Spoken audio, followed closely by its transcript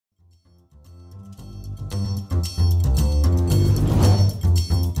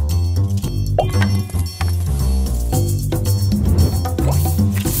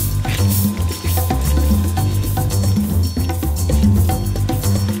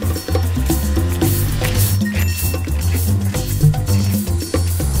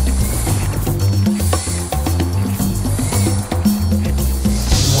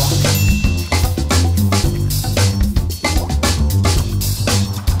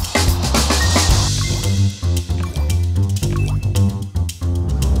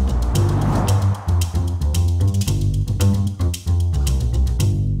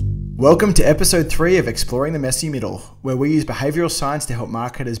Welcome to episode 3 of Exploring the Messy Middle, where we use behavioral science to help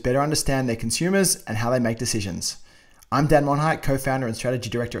marketers better understand their consumers and how they make decisions. I'm Dan Monheit, co-founder and strategy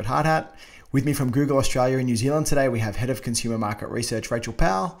director at Hardhat. With me from Google Australia and New Zealand today, we have Head of Consumer Market Research, Rachel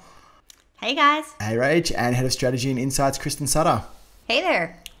Powell. Hey guys. Hey Rach, and Head of Strategy and Insights, Kristen Sutter. Hey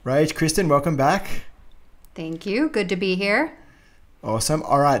there. Rach, Kristen, welcome back. Thank you. Good to be here. Awesome.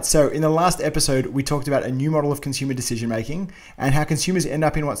 All right. So in the last episode, we talked about a new model of consumer decision making and how consumers end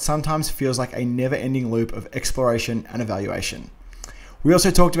up in what sometimes feels like a never-ending loop of exploration and evaluation. We also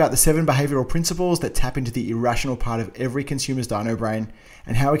talked about the 7 behavioral principles that tap into the irrational part of every consumer's dino brain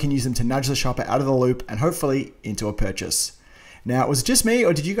and how we can use them to nudge the shopper out of the loop and hopefully into a purchase. Now, was it just me,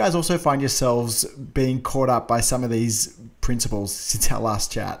 or did you guys also find yourselves being caught up by some of these principles since our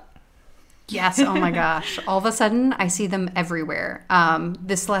last chat? Yes. Oh my gosh. All of a sudden, I see them everywhere.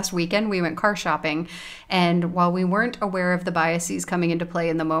 This last weekend, we went car shopping. And while we weren't aware of the biases coming into play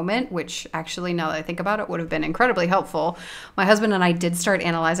in the moment, which actually, now that I think about it, would have been incredibly helpful, my husband and I did start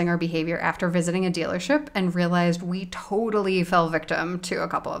analyzing our behavior after visiting a dealership and realized we totally fell victim to a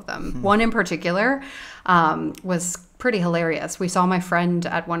couple of them. One in particular was pretty hilarious. We saw my friend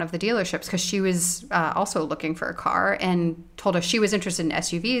at one of the dealerships because she was also looking for a car and told us she was interested in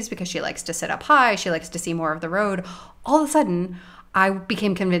SUVs because she likes to sit up high. She likes to see more of the road. All of a sudden, I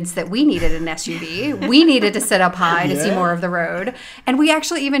became convinced that we needed an SUV. We needed to sit up high to see more of the road. And we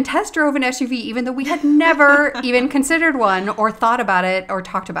actually even test drove an SUV, even though we had never even considered one or thought about it or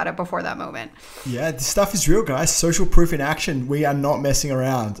talked about it before that moment. Yeah, this stuff is real, guys. Social proof in action. We are not messing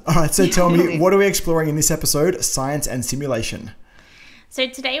around. All right, so tell me, what are we exploring in this episode? Science and simulation. So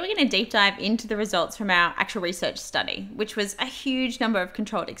today we're going to deep dive into the results from our actual research study, which was a huge number of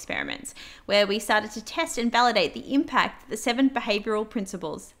controlled experiments, where we started to test and validate the impact that the 7 behavioral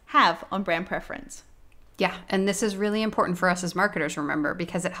principles have on brand preference. Yeah, and this is really important for us as marketers, remember,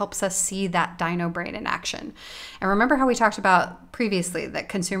 because it helps us see that dino brain in action. And remember how we talked about previously that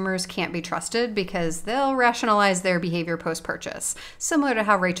consumers can't be trusted because they'll rationalize their behavior post-purchase, similar to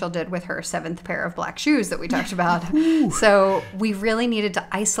how Rachel did with her 7th pair of black shoes that we talked about. So we really needed to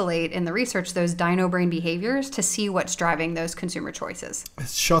isolate in the research those dino brain behaviors to see what's driving those consumer choices.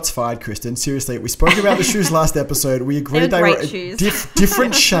 Shots fired, Kristen. Seriously, we spoke about the shoes last episode. We agreed they were a shoes.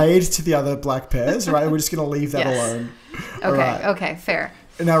 different shade to the other black pairs, right? We're just going to leave that alone. Okay, fair.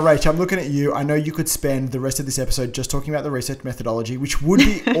 Now, Rach, I'm looking at you. I know you could spend the rest of this episode just talking about the research methodology, which would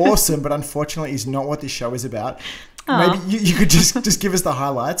be awesome, but unfortunately is not what this show is about. Maybe you could just give us the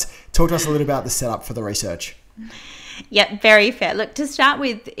highlights. Talk to us a little about the setup for the research. Yep, very fair. Look, to start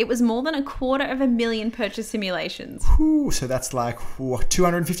with, it was more than 250,000 purchase simulations. So that's like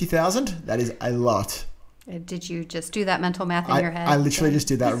 250,000? That is a lot. Did you just do that mental math in your head? I literally just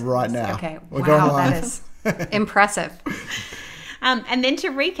did that right now. Okay. We're going live. That is impressive. And then to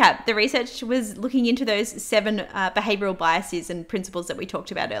recap, the research was looking into those 7 behavioral biases and principles that we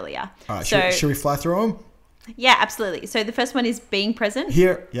talked about earlier. All right, should we fly through them? Yeah, absolutely. So the first one is being present.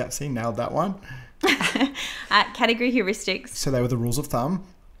 Here, yeah, see, nailed that one. Category heuristics. So they were the rules of thumb.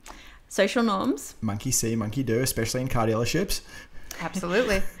 Social norms. Monkey see, monkey do, especially in car dealerships.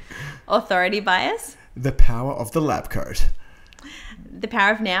 Absolutely. Authority bias. The power of the lab coat. The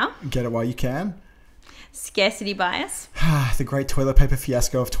power of now. Get it while you can. Scarcity bias. The great toilet paper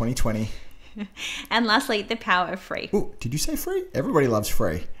fiasco of 2020. And lastly, the power of free. Oh, did you say free? Everybody loves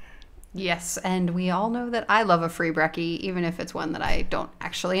free. Yes, and we all know that I love a free brekkie, even if it's one that I don't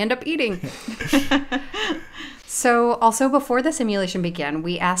actually end up eating. So also before the simulation began,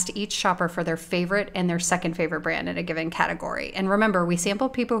 we asked each shopper for their favorite and their second favorite brand in a given category. And remember, we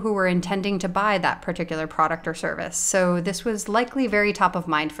sampled people who were intending to buy that particular product or service. So this was likely very top of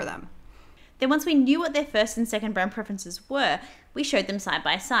mind for them. Then once we knew what their first and second brand preferences were, we showed them side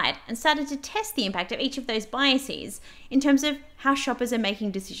by side and started to test the impact of each of those biases in terms of how shoppers are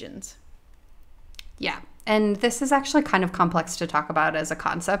making decisions. Yeah, and this is actually kind of complex to talk about as a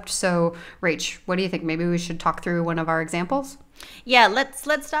concept. So, Rach, what do you think? Maybe we should talk through one of our examples? Yeah, let's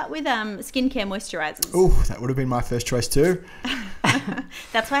start with skincare moisturizers. Oh, that would have been my first choice too.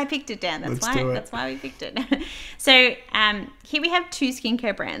 That's why I picked it, Dan. That's why we picked it. So here we have 2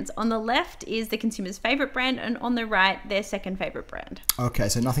 skincare brands. On the left is the consumer's favorite brand, and on the right, their second favorite brand. Okay,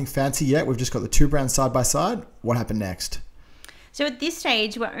 so nothing fancy yet. We've just got the 2 brands side by side. What happened next? So at this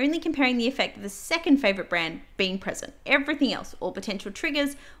stage, we're only comparing the effect of the second favorite brand being present. Everything else, all potential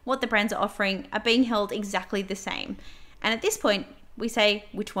triggers, what the brands are offering, are being held exactly the same. And at this point, we say,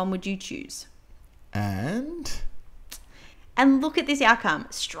 which one would you choose? And look at this outcome.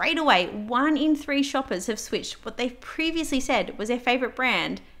 Straight away, 1 in 3 shoppers have switched what they've previously said was their favorite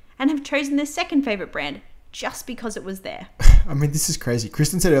brand and have chosen their second favorite brand just because it was there. I mean, this is crazy.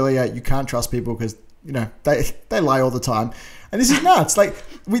 Kristen said earlier, you can't trust people because, they lie all the time. And this is nuts. Like,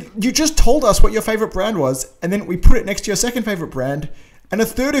 you just told us what your favorite brand was, and then we put it next to your second favorite brand, and a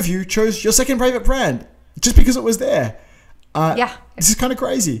third of you chose your second favorite brand just because it was there. Yeah. This is kind of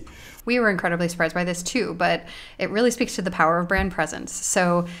crazy. We were incredibly surprised by this too, but it really speaks to the power of brand presence.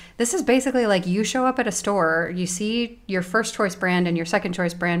 So this is basically like you show up at a store, you see your first choice brand and your second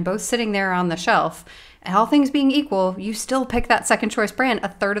choice brand both sitting there on the shelf, and all things being equal, you still pick that second choice brand a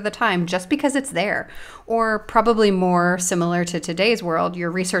third of the time just because it's there. Or probably more similar to today's world,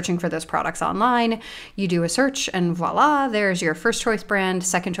 you're researching for those products online, you do a search and voila, there's your first choice brand,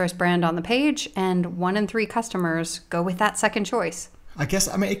 second choice brand on the page, and 1 in 3 customers go with that second choice. I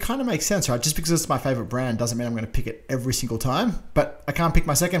guess, it kind of makes sense, right? Just because it's my favorite brand doesn't mean I'm going to pick it every single time, but I can't pick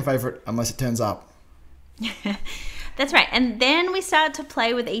my second favorite unless it turns up. That's right. And then we start to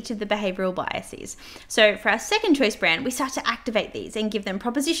play with each of the behavioral biases. So for our second choice brand, we start to activate these and give them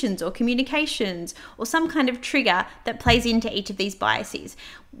propositions or communications or some kind of trigger that plays into each of these biases.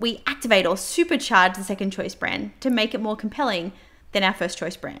 We activate or supercharge the second choice brand to make it more compelling than our first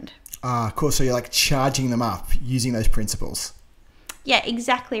choice brand. Cool. So you're like charging them up using those principles. Yeah,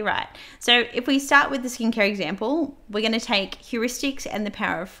 exactly right. So if we start with the skincare example, we're going to take heuristics and the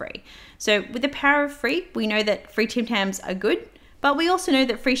power of free. So with the power of free, we know that free Tim Tams are good, but we also know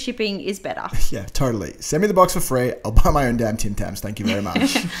that free shipping is better. Yeah, totally. Send me the box for free. I'll buy my own damn Tim Tams. Thank you very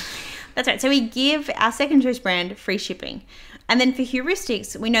much. That's right. So we give our second choice brand free shipping. And then for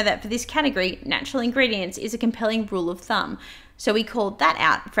heuristics, we know that for this category, natural ingredients is a compelling rule of thumb. So we called that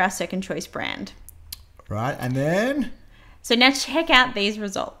out for our second choice brand. Right. And then... So now check out these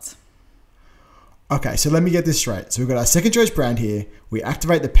results. Okay, so let me get this straight. So we've got our second choice brand here. We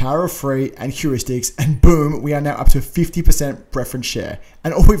activate the power of free and heuristics, and boom, we are now up to 50% preference share.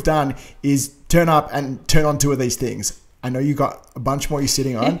 And all we've done is turn up and turn on 2 of these things. I know you got a bunch more you're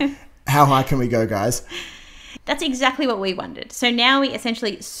sitting on. How high can we go, guys? That's exactly what we wondered. So now we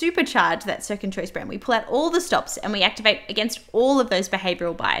essentially supercharge that second choice brand. We pull out all the stops and we activate against all of those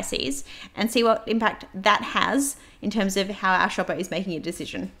behavioral biases and see what impact that has in terms of how our shopper is making a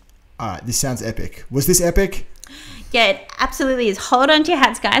decision. All right, this sounds epic. Was this epic? Yeah, it absolutely is. Hold on to your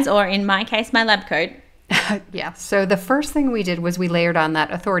hats, guys, or in my case, my lab coat. Yeah, so the first thing we did was we layered on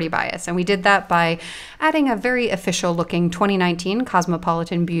that authority bias, and we did that by adding a very official looking 2019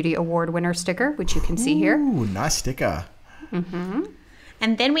 Cosmopolitan Beauty Award winner sticker, which you can see here. Ooh, nice sticker. Mm-hmm.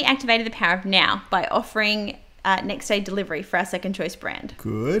 And then we activated the power of now by offering next day delivery for our second choice brand.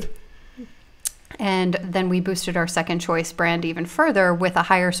 Good. And then we boosted our second choice brand even further with a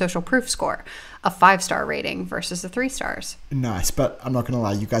higher social proof score, a 5-star rating versus the 3 stars. Nice, but I'm not going to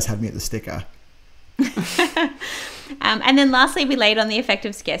lie, you guys had me at the sticker. And then lastly, we laid on the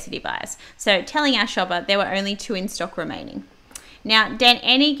effective scarcity bias. So telling our shopper there were only 2 in stock remaining. Now, Dan,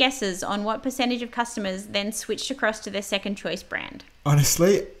 any guesses on what percentage of customers then switched across to their second choice brand?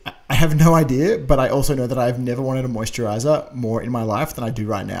 Honestly, I have no idea, but I also know that I've never wanted a moisturizer more in my life than I do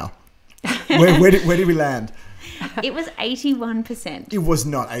right now. Where did we land? It was 81%. It was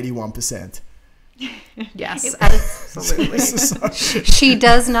not 81%. Yes, absolutely. She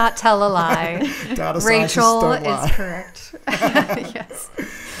does not tell a lie. Rachel is correct. Yes.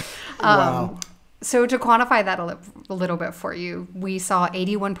 Wow. So to quantify that a little bit for you, we saw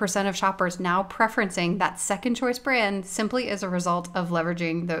 81% of shoppers now preferencing that second choice brand simply as a result of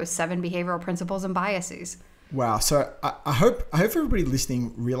leveraging those 7 behavioral principles and biases. Wow. So I hope everybody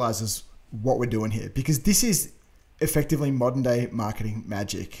listening realizes what we're doing here, because this is effectively modern day marketing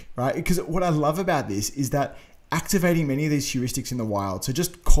magic, right? Because what I love about this is that activating many of these heuristics in the wild, so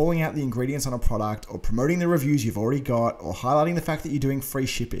just calling out the ingredients on a product or promoting the reviews you've already got or highlighting the fact that you're doing free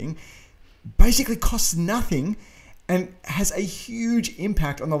shipping, basically costs nothing and has a huge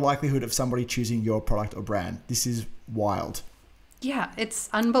impact on the likelihood of somebody choosing your product or brand. This is wild. Yeah, it's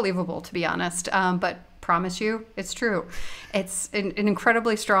unbelievable, to be honest. But promise you, it's true. It's an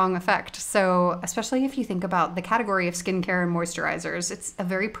incredibly strong effect. So especially if you think about the category of skincare and moisturizers, it's a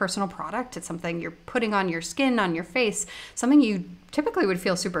very personal product. It's something you're putting on your skin, on your face, something you typically would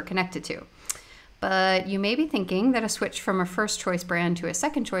feel super connected to. But you may be thinking that a switch from a first choice brand to a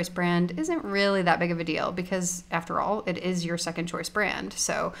second choice brand isn't really that big of a deal because, after all, it is your second choice brand.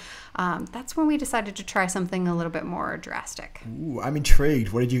 So that's when we decided to try something a little bit more drastic. Ooh, I'm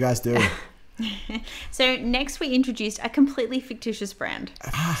intrigued. What did you guys do? So next we introduced a completely fictitious brand.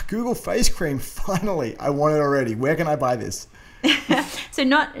 Google face cream. Finally. I want it already. Where can I buy this? So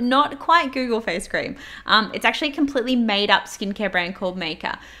not quite Google face cream. It's actually a completely made up skincare brand called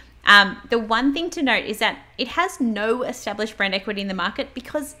Maker. The one thing to note is that it has no established brand equity in the market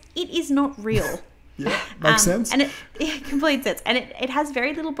because it is not real. Yeah, makes sense. And complete sense. And it has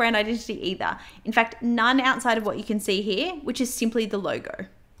very little brand identity either. In fact, none outside of what you can see here, which is simply the logo.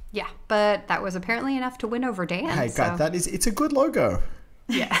 Yeah, but that was apparently enough to win over Dan. Hey, guys, it's a good logo.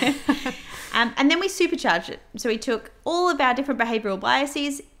 Yeah. And then we supercharged it. So we took all of our different behavioral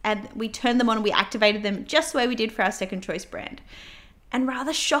biases and we turned them on and we activated them just the way we did for our second choice brand. And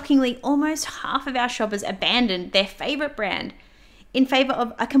rather shockingly, almost half of our shoppers abandoned their favorite brand in favor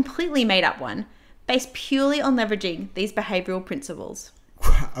of a completely made up one based purely on leveraging these behavioral principles.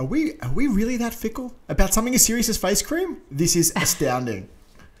 Are we really that fickle about something as serious as face cream? This is astounding.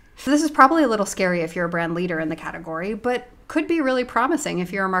 So this is probably a little scary if you're a brand leader in the category, but could be really promising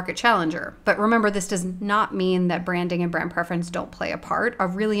if you're a market challenger. But remember, this does not mean that branding and brand preference don't play a part, a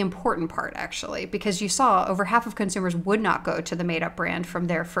really important part actually, because you saw over half of consumers would not go to the made-up brand from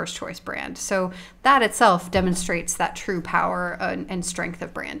their first choice brand. So that itself demonstrates that true power and strength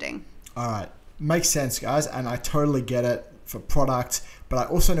of branding. All right, makes sense, guys, and I totally get it for product, but I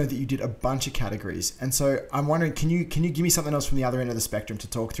also know that you did a bunch of categories. And so I'm wondering, can you give me something else from the other end of the spectrum to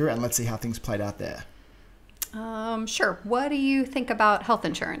talk through, and let's see how things played out there. Sure. What do you think about health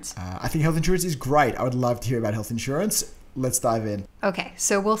insurance? I think health insurance is great. I would love to hear about health insurance. Let's dive in. Okay,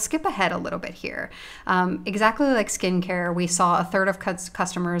 so we'll skip ahead a little bit here. Exactly like skincare, we saw a third of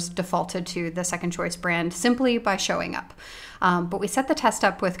customers defaulted to the second choice brand simply by showing up. But we set the test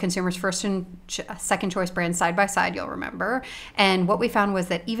up with consumers' first and second choice brands side by side, you'll remember. And what we found was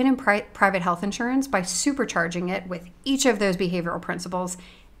that even in private health insurance, by supercharging it with each of those behavioral principles,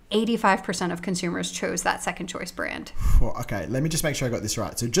 85% of consumers chose that second choice brand. Well, okay, let me just make sure I got this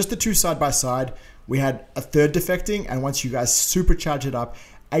right. So just the two side by side, we had a third defecting, and once you guys supercharge it up,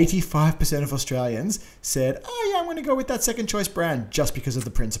 85% of Australians said, oh yeah, I'm going to go with that second choice brand just because of the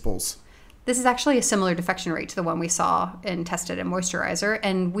principles. This is actually a similar defection rate to the one we saw and tested in moisturizer,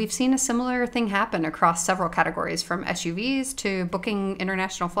 and we've seen a similar thing happen across several categories, from SUVs to booking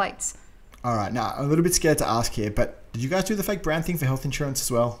international flights. All right, now I'm a little bit scared to ask here, but did you guys do the fake brand thing for health insurance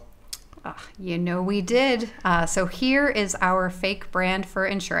as well? You know we did. So here is our fake brand for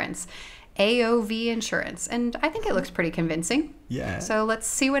insurance, AOV Insurance, and I think it looks pretty convincing. Yeah. So let's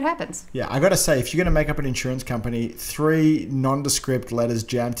see what happens. Yeah, I gotta say, if you're gonna make up an insurance company, 3 nondescript letters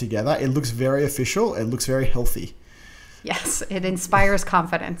jammed together, it looks very official. It looks very healthy. Yes, it inspires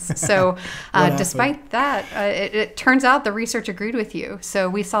confidence. So despite that, it turns out the research agreed with you. So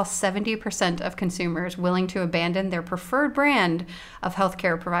we saw 70% of consumers willing to abandon their preferred brand of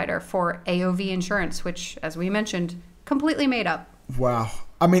healthcare provider for AOV Insurance, which, as we mentioned, completely made up. Wow.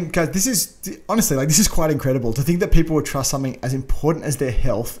 I mean, guys, this is quite incredible to think that people would trust something as important as their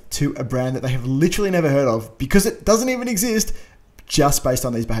health to a brand that they have literally never heard of because it doesn't even exist, just based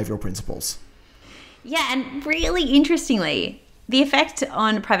on these behavioral principles. Yeah, and really interestingly, the effect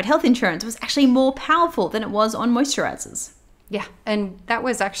on private health insurance was actually more powerful than it was on moisturizers. Yeah, and that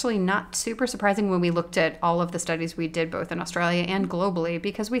was actually not super surprising when we looked at all of the studies we did both in Australia and globally,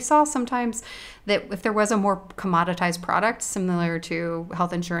 because we saw sometimes that if there was a more commoditized product similar to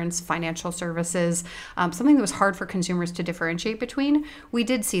health insurance, financial services, something that was hard for consumers to differentiate between, we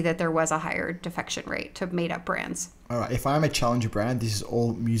did see that there was a higher defection rate to made up brands. All right, if I'm a challenger brand, this is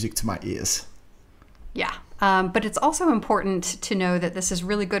all music to my ears. Yeah, but it's also important to know that this is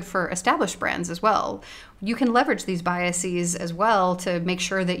really good for established brands as well. You can leverage these biases as well to make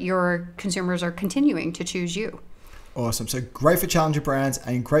sure that your consumers are continuing to choose you. Awesome. So great for challenger brands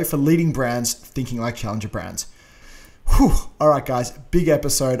and great for leading brands thinking like challenger brands. Whew. All right, guys, big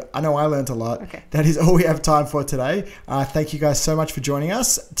episode. I know I learned a lot. Okay. That is all we have time for today. Thank you guys so much for joining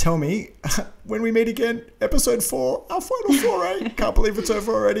us. Tell me, when we meet again, episode 4, our final foray. Can't believe it's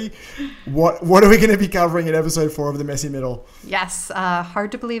over already. What are we going to be covering in episode 4 of The Messy Middle? Yes,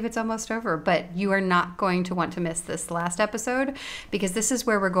 hard to believe it's almost over, but you are not going to want to miss this last episode, because this is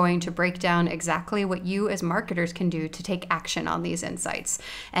where we're going to break down exactly what you as marketers can do to take action on these insights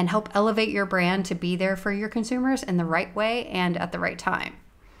and help elevate your brand to be there for your consumers in the right way and at the right time.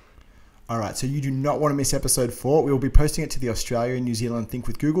 All right, so you do not want to miss episode 4. We will be posting it to the Australia and New Zealand Think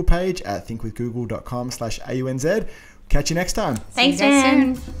With Google page at thinkwithgoogle.com/AUNZ. Catch you next time. Thanks, See you guys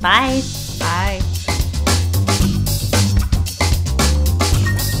Dan. soon. Bye.